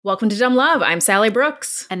Welcome to Dumb Love. I'm Sally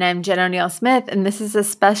Brooks. And I'm Jen O'Neill Smith, and this is a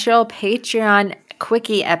special Patreon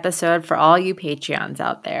quickie episode for all you Patreons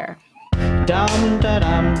out there. Dum da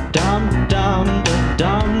dum dum dum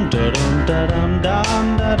dum da dum da dum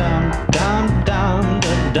dum da dum dum dum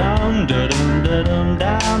da dum da dum da dum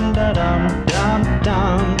dum da dum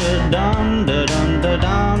dum dum da dum da dum da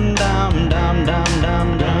dum dum dum dum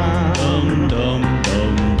dum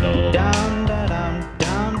dum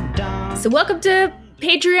dum dum. So welcome to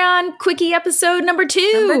Patreon quickie episode number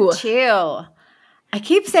 2. Number 2. I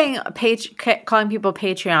keep saying calling people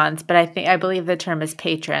Patreons, but I believe the term is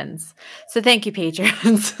patrons. So thank you,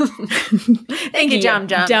 patrons. Thank you, Dumb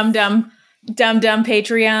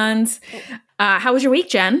Patreons. How was your week,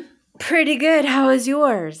 Jen? Pretty good. How was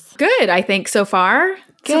yours? Good, I think, so far.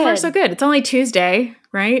 Good. So far, so good. It's only Tuesday,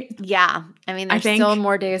 right? Yeah. I mean, there's still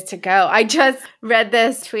more days to go. I just read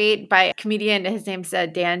this tweet by a comedian. His name's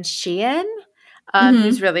Dan Sheehan.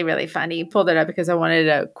 Who's really, really funny. He pulled it up because I wanted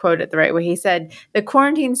to quote it the right way. He said, "The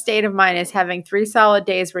quarantine state of mind is having 3 solid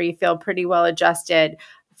days where you feel pretty well adjusted,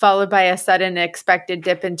 followed by a sudden expected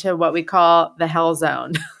dip into what we call the hell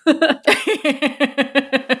zone." It's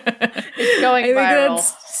going viral. I think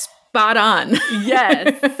that's spot on.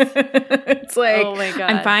 Yes. It's like, oh my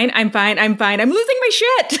God. I'm fine. I'm losing my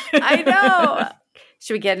shit. I know.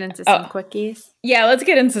 Should we get into some quickies? Yeah, let's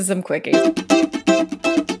get into some quickies.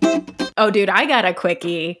 Oh, dude, I got a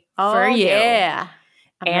quickie for you. Yeah.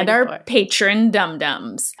 And our patron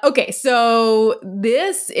dum-dums. Okay, so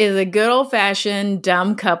this is a good old-fashioned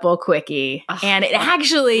dumb couple quickie. And it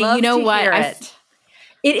actually, you know what?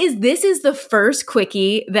 This is the first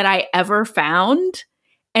quickie that I ever found,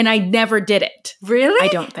 and I never did it. Really?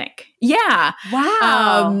 I don't think. Yeah.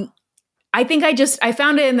 Wow. I think I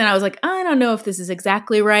found it and then I was like, I don't know if this is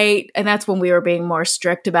exactly right. And that's when we were being more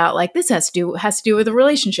strict about like, this has to do with a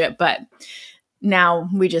relationship. But now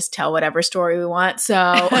we just tell whatever story we want.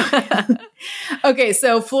 So, okay.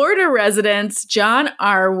 So Florida residents John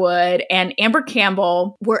Arwood and Amber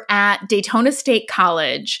Campbell were at Daytona State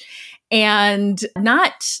College and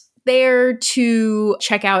not there to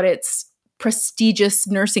check out its prestigious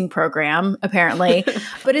nursing program, apparently.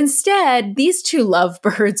 But instead, these two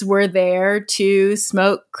lovebirds were there to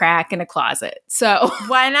smoke crack in a closet. So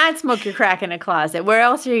why not smoke your crack in a closet? Where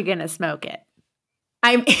else are you going to smoke it?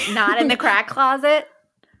 I'm not in the crack closet?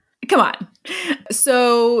 Come on.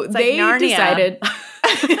 So it's they like decided.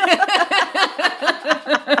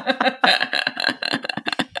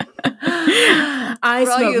 I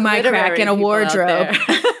smoke my crack in a wardrobe.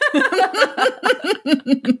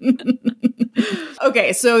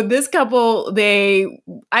 Okay, so this couple,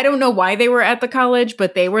 I don't know why they were at the college,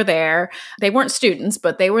 but they were there. They weren't students,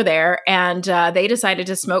 but they were there. And they decided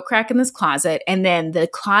to smoke crack in this closet. And then the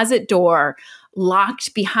closet door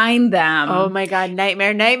locked behind them. Oh my God,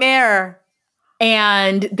 nightmare.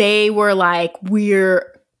 And they were like, we're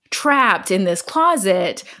trapped in this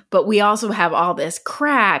closet, but we also have all this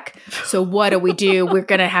crack. So what do? We're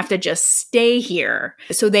going to have to just stay here.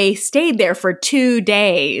 So they stayed there for 2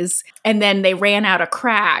 days and then they ran out of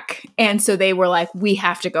crack. And so they were like, we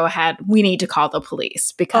have to go ahead. We need to call the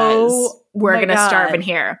police because we're going to starve in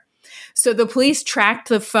here. So the police tracked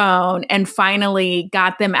the phone and finally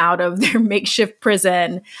got them out of their makeshift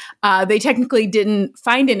prison. They technically didn't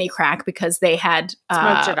find any crack because they had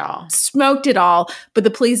smoked it all. But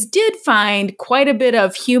the police did find quite a bit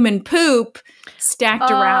of human poop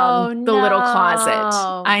stacked around the little closet.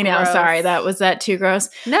 I know. Gross. Sorry. Was that too gross?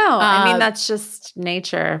 No, I mean, that's just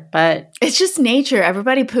nature, but it's just nature.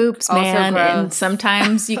 Everybody poops, also man. gross. And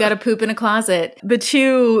sometimes you got to poop in a closet. The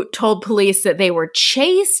two told police that they were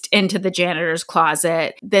chased into the janitor's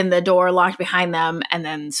closet, then the door locked behind them. And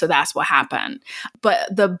then, so that's what happened.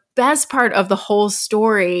 But the best part of the whole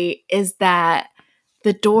story is that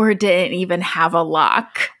the door didn't even have a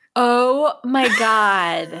lock. Oh my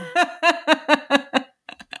God.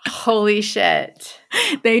 Holy shit.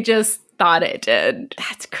 They just thought it did.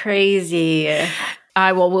 That's crazy.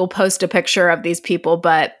 We'll post a picture of these people,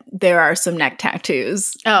 but there are some neck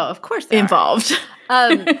tattoos. Oh, of course involved.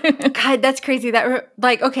 God, that's crazy.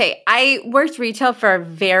 Okay, I worked retail for a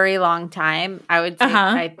very long time. I would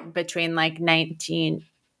say between like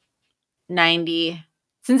 1990,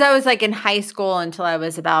 since I was like in high school until I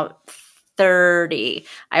was about 30,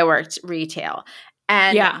 I worked retail.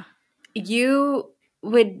 And you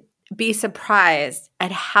would be surprised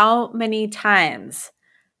at how many times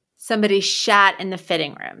somebody shat in the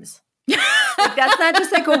fitting rooms. Like, that's not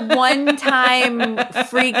just like a one-time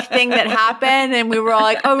freak thing that happened and we were all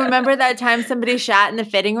like, oh, remember that time somebody shat in the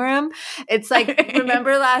fitting room? It's like,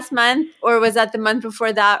 remember last month, or was that the month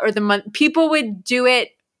before that, or the month? People would do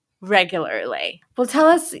it regularly. Well, tell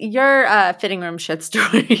us your fitting room shit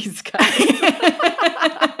stories, guys.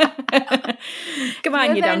 Come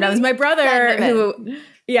on, you dum-dums. My brother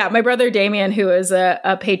my brother Damien, who is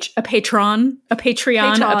a paid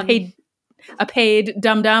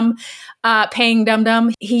dum-dum, paying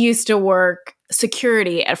dum-dum. He used to work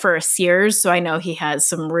security for a Sears, so I know he has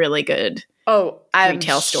some really good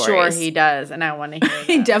retail stories. Sure he does, and I want to hear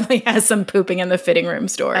He definitely has some pooping in the fitting room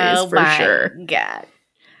stories for sure. God.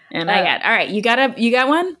 And all right, you got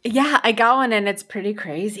one? Yeah, I got one, and it's pretty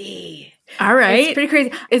crazy. All right. It's pretty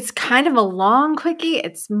crazy. It's kind of a long quickie.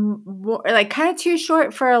 It's more, like kind of too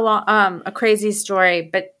short for a crazy story,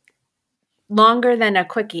 but longer than a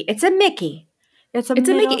quickie. It's a Mickey. It's a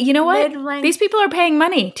Mickey. You know what? These people are paying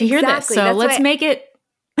money to hear this, so let's make it.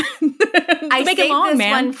 I saved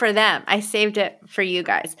this one for them. I saved it for you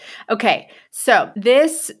guys. Okay, so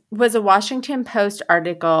this was a Washington Post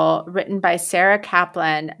article written by Sarah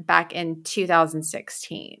Kaplan back in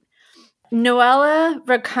 2016. Noella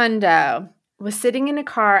Rakundo was sitting in a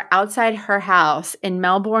car outside her house in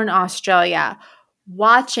Melbourne, Australia,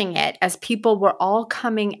 watching it as people were all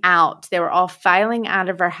coming out. They were all filing out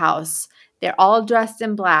of her house. They're all dressed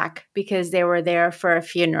in black because they were there for a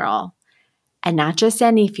funeral. And not just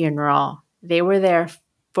any funeral. They were there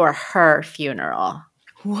for her funeral.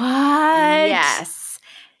 What? Yes.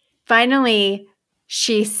 Finally,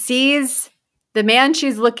 she sees the man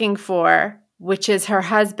she's looking for, which is her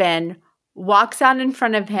husband, walks out in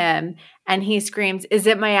front of him, and he screams, "Is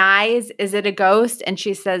it my eyes? Is it a ghost?" And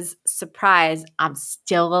she says, "Surprise, I'm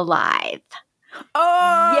still alive."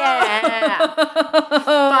 Oh! Yeah.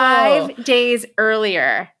 5 days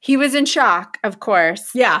earlier. He was in shock, of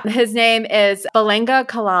course. Yeah. His name is Belenga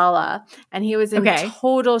Kalala, and he was in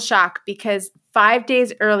total shock because 5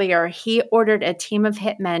 days earlier, he ordered a team of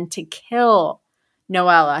hitmen to kill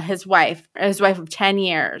Noella, his wife of 10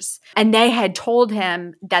 years. And they had told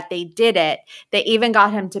him that they did it. They even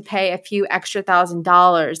got him to pay a few extra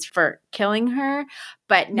 $1,000s for killing her.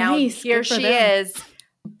 But now here she is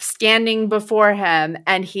standing before him,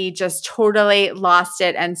 and he just totally lost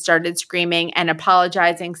it and started screaming and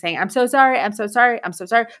apologizing, saying, I'm so sorry.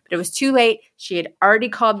 But it was too late. She had already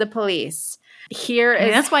called the police.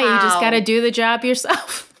 That's why you just got to do the job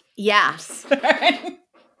yourself. Yes.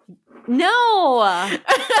 No.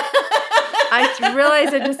 I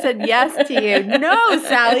realized I just said yes to you. No,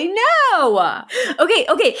 Sally, no.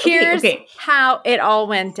 Okay. Here's how it all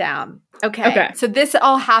went down. Okay. So this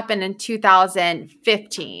all happened in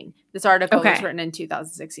 2015. This article was written in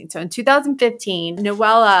 2016. So in 2015,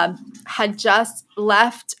 Noella had just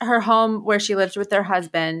left her home where she lived with her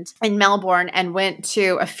husband in Melbourne and went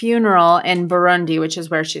to a funeral in Burundi, which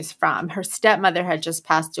is where she's from. Her stepmother had just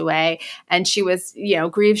passed away, and she was,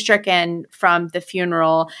 grief-stricken from the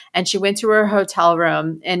funeral. And she went to her hotel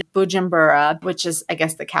room in Bujumbura, which is, I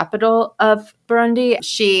guess, the capital of Burundi.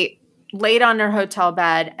 She laid on her hotel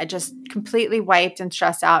bed, just completely wiped and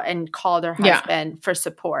stressed out, and called her husband for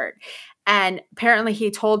support. And apparently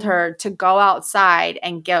he told her to go outside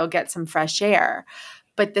and go get some fresh air.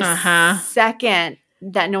 But the second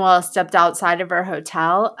that Noella stepped outside of her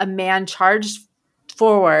hotel, a man charged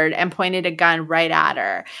forward and pointed a gun right at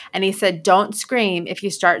her. And he said, "Don't scream. If you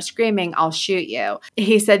start screaming, I'll shoot you."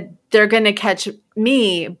 He said, "They're going to catch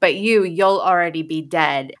me, but you'll already be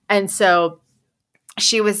dead." And so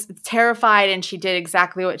she was terrified, and she did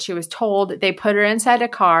exactly what she was told. They put her inside a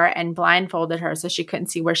car and blindfolded her so she couldn't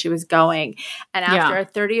see where she was going. And after a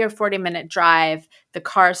 30 or 40-minute drive, the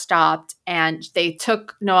car stopped, and they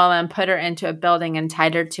took Noella and put her into a building and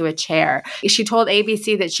tied her to a chair. She told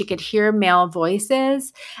ABC that she could hear male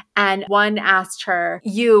voices, and one asked her,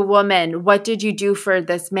 "You woman, what did you do for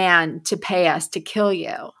this man to pay us to kill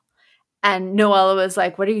you?" And Noella was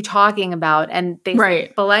like, "What are you talking about?" And they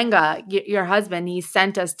said, "Belenga, your husband, he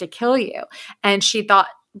sent us to kill you." And she thought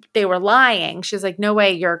they were lying. She's like, "No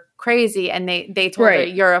way, you're crazy." And they told her,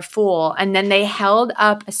 "You're a fool." And then they held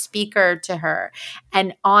up a speaker to her,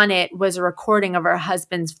 and on it was a recording of her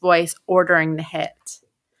husband's voice ordering the hit.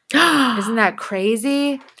 Isn't that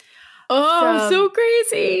crazy? Oh, so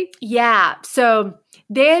crazy. Yeah. So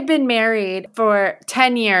they had been married for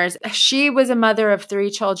 10 years. She was a mother of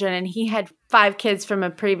 3 children, and he had 5 kids from a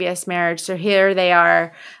previous marriage. So here they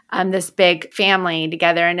are, this big family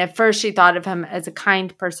together. And at first she thought of him as a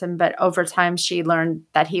kind person, but over time she learned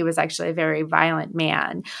that he was actually a very violent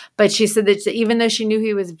man. But she said that even though she knew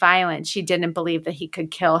he was violent, she didn't believe that he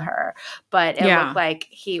could kill her. But it looked like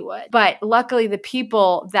he would. But luckily the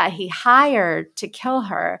people that he hired to kill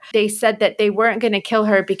her, they said that they weren't going to kill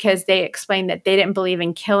her because they explained that they didn't believe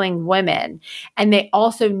in killing women. And they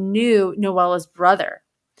also knew Noella's brother.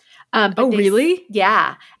 Really?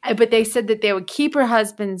 Yeah. But they said that they would keep her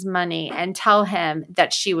husband's money and tell him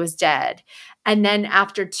that she was dead. And then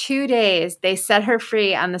after 2 days, they set her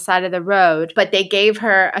free on the side of the road, but they gave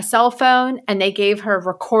her a cell phone and they gave her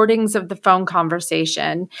recordings of the phone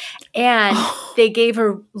conversation. And they gave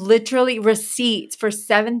her literally receipts for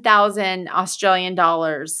 7,000 Australian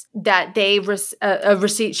dollars that a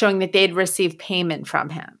receipt showing that they'd received payment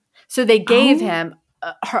from him. So they gave him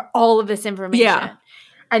all of this information. Yeah.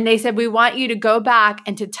 And they said, we want you to go back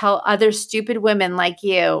and to tell other stupid women like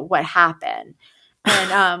you what happened.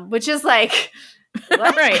 And which is like,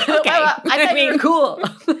 what? Right. Okay. I thought you were cool.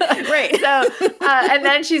 Right. So, and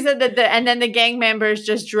then she said that then the gang members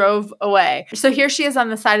just drove away. So here she is on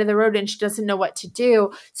the side of the road and she doesn't know what to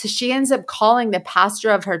do. So she ends up calling the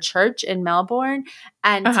pastor of her church in Melbourne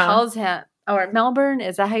and tells him, or Melbourne,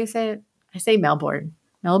 is that how you say it? I say Melbourne.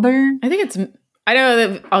 Melbourne? I think I know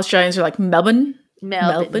that Australians are like Melbourne.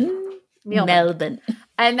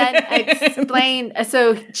 And then explained,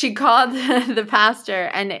 so she called the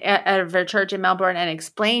pastor of her church in Melbourne and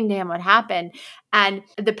explained to him what happened. And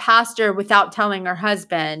the pastor, without telling her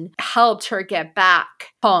husband, helped her get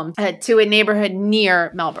back home to a neighborhood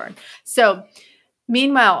near Melbourne. So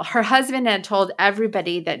meanwhile, her husband had told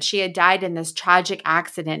everybody that she had died in this tragic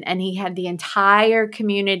accident, and he had the entire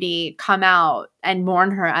community come out and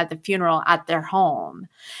mourn her at the funeral at their home.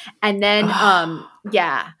 And then,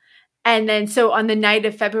 And then so on the night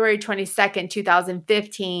of February 22nd,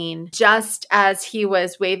 2015, just as he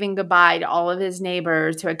was waving goodbye to all of his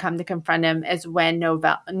neighbors who had come to confront him is when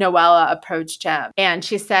Noella approached him. And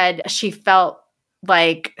she said she felt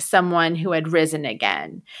like someone who had risen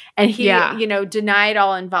again. And he, denied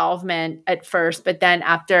all involvement at first, but then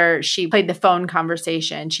after she played the phone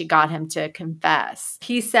conversation, she got him to confess.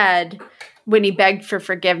 He said, when he begged for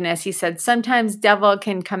forgiveness, he said, sometimes devil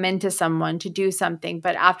can come into someone to do something,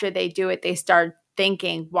 but after they do it, they start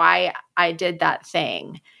thinking why I did that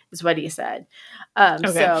thing, is what he said. So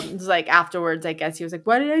it was like afterwards, I guess he was like,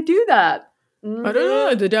 why did I do that? I don't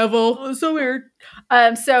know, the devil. It was so weird.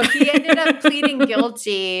 So he ended up pleading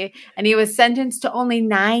guilty and he was sentenced to only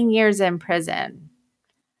 9 years in prison.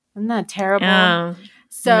 Isn't that terrible?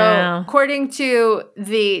 So according to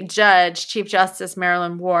the judge, Chief Justice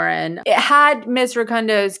Marilyn Warren, had Ms.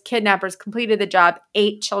 Recundo's kidnappers completed the job,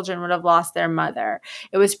 8 children would have lost their mother.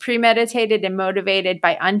 It was premeditated and motivated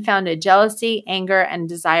by unfounded jealousy, anger, and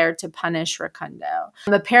desire to punish Recondo.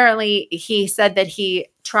 Apparently, he said that he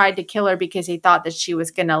tried to kill her because he thought that she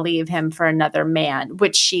was going to leave him for another man,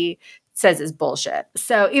 which she says is bullshit.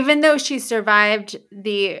 So even though she survived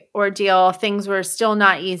the ordeal, things were still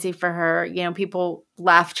not easy for her. People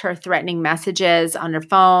left her threatening messages on her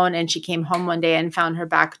phone, and she came home one day and found her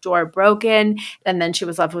back door broken. And then she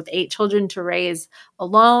was left with 8 children to raise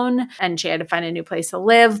alone, and she had to find a new place to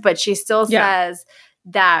live. But she still says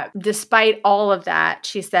that despite all of that,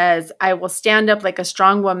 she says, I will stand up like a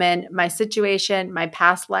strong woman. My situation, my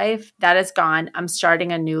past life, that is gone. I'm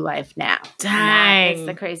starting a new life now. Dang. That is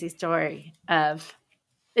the crazy story of,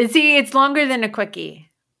 see, it's longer than a quickie,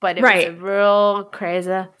 but it was a real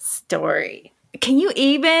crazy story. Can you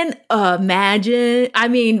even imagine? I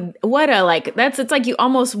mean, it's like you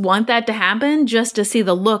almost want that to happen just to see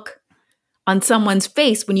the look on someone's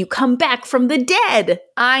face when you come back from the dead.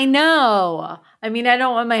 I know. I mean, I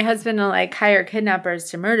don't want my husband to hire kidnappers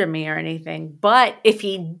to murder me or anything, but if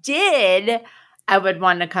he did, I would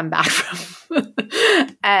want to come back from.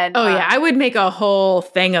 And I would make a whole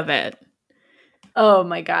thing of it. Oh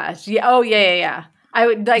my gosh. Yeah. Oh yeah. I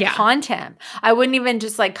would haunt him. I wouldn't even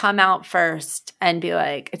just come out first and be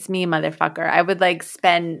like, it's me, motherfucker. I would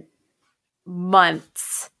spend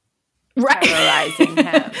months terrorizing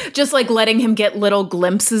him. Just letting him get little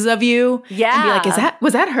glimpses of you. Yeah. And be like,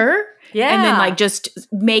 was that her? Yeah. And then just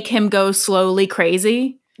make him go slowly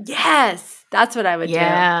crazy. Yes. That's what I would do.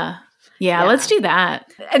 Yeah, let's do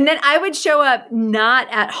that. And then I would show up not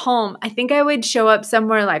at home. I think I would show up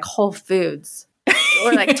somewhere like Whole Foods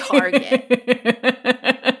or Target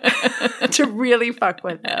to really fuck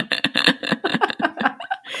with him.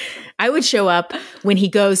 I would show up when he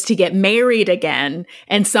goes to get married again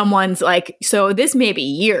and someone's like, so this may be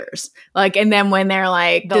years. And then when they're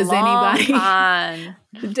like, does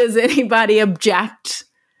anybody object?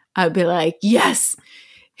 I'd be like, yes,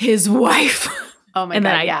 his wife. Oh my and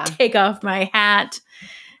God. And then I take off my hat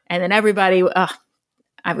and then everybody,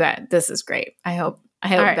 this is great. I hope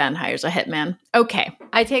right. Ben hires a hitman. Okay.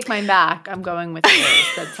 I take mine back. I'm going with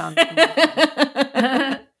yours. That sounds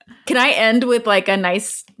cool. Can I end with a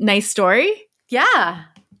nice story? Yeah,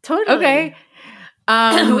 totally. Okay.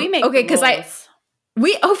 We make because right.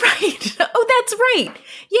 Oh, that's right.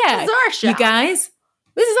 Yeah. This is our show. You guys,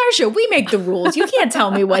 This is our show. We make the rules. You can't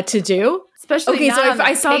tell me what to do. Especially not on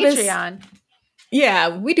I saw Patreon.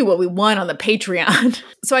 Yeah, we do what we want on the Patreon.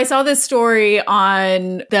 So I saw this story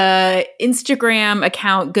on the Instagram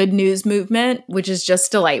account Good News Movement, which is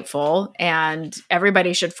just delightful. And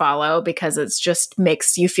everybody should follow because it's just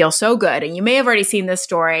makes you feel so good. And you may have already seen this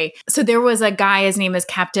story. So there was a guy, his name is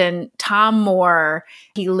Captain Tom Moore.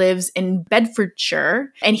 He lives in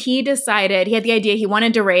Bedfordshire. And he had the idea he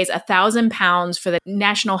wanted to raise £1,000 for the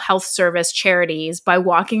National Health Service charities by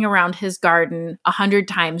walking around his garden 100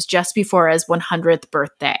 times just before his 100th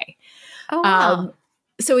birthday. Oh, wow.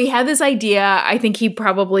 So he had this idea. I think he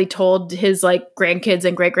probably told his grandkids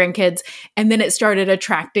and great grandkids, and then it started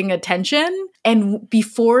attracting attention. And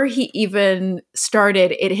before he even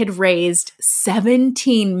started, it had raised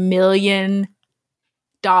 $17 million.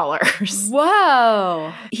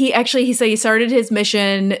 Whoa. He said he started his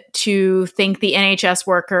mission to thank the NHS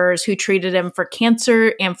workers who treated him for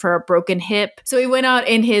cancer and for a broken hip. So he went out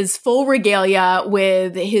in his full regalia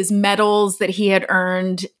with his medals that he had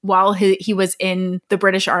earned while he was in the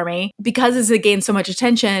British Army. Because this had gained so much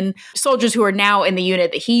attention, soldiers who are now in the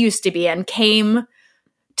unit that he used to be in came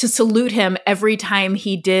to salute him every time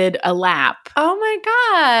he did a lap. Oh my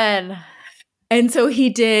God. And so he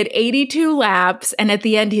did 82 laps. And at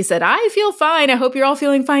the end, he said, I feel fine. I hope you're all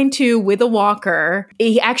feeling fine too, with a walker.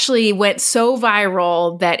 He actually went so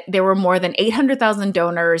viral that there were more than 800,000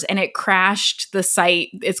 donors and it crashed the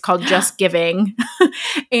site. It's called Just Giving.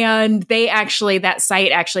 And that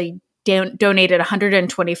site actually donated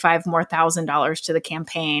 $125,000 more to the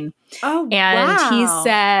campaign. Oh, and wow.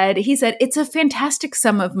 he said, it's a fantastic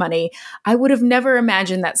sum of money. I would have never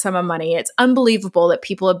imagined that sum of money. It's unbelievable that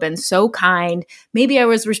people have been so kind. Maybe I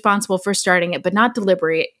was responsible for starting it, but not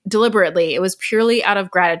deliberately. It was purely out of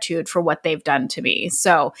gratitude for what they've done to me.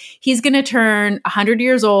 So he's going to turn 100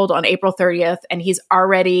 years old on April 30th, and he's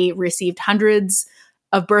already received hundreds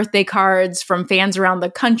of birthday cards from fans around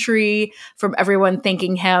the country, from everyone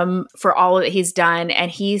thanking him for all that he's done.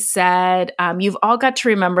 And he said, you've all got to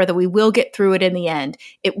remember that we will get through it in the end.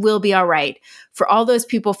 It will be all right. For all those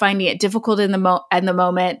people finding it difficult in the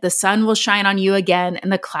moment, the sun will shine on you again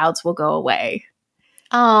and the clouds will go away.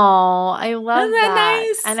 Oh, I love Isn't that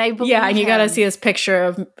nice? And I believe and you got to see this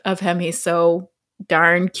picture of him. He's so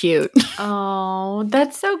darn cute. Oh,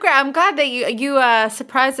 that's so great. I'm glad that you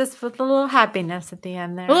surprised us with a little happiness at the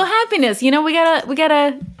end there. A little happiness. We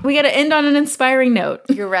gotta end on an inspiring note.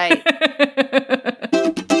 You're right.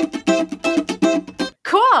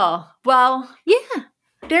 Cool. Well, yeah.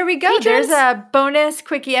 There we go. There's a bonus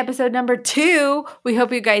quickie episode number 2. We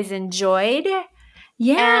hope you guys enjoyed.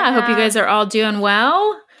 Yeah. I hope you guys are all doing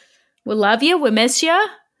well. We love you. We miss you.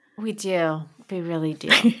 We do. We really do.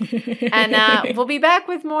 And we'll be back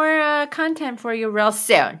with more content for you real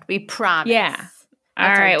soon. We promise. Yeah. All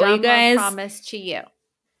That's right. Well, you guys promise to you.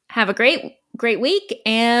 Have a great week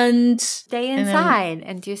and stay inside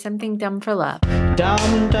and do something dumb for love.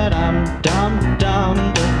 Dum da dum dum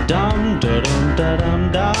dum dum dum dum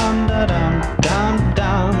dum dum dum dum dum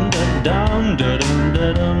dum dum dum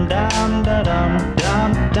dum dum dum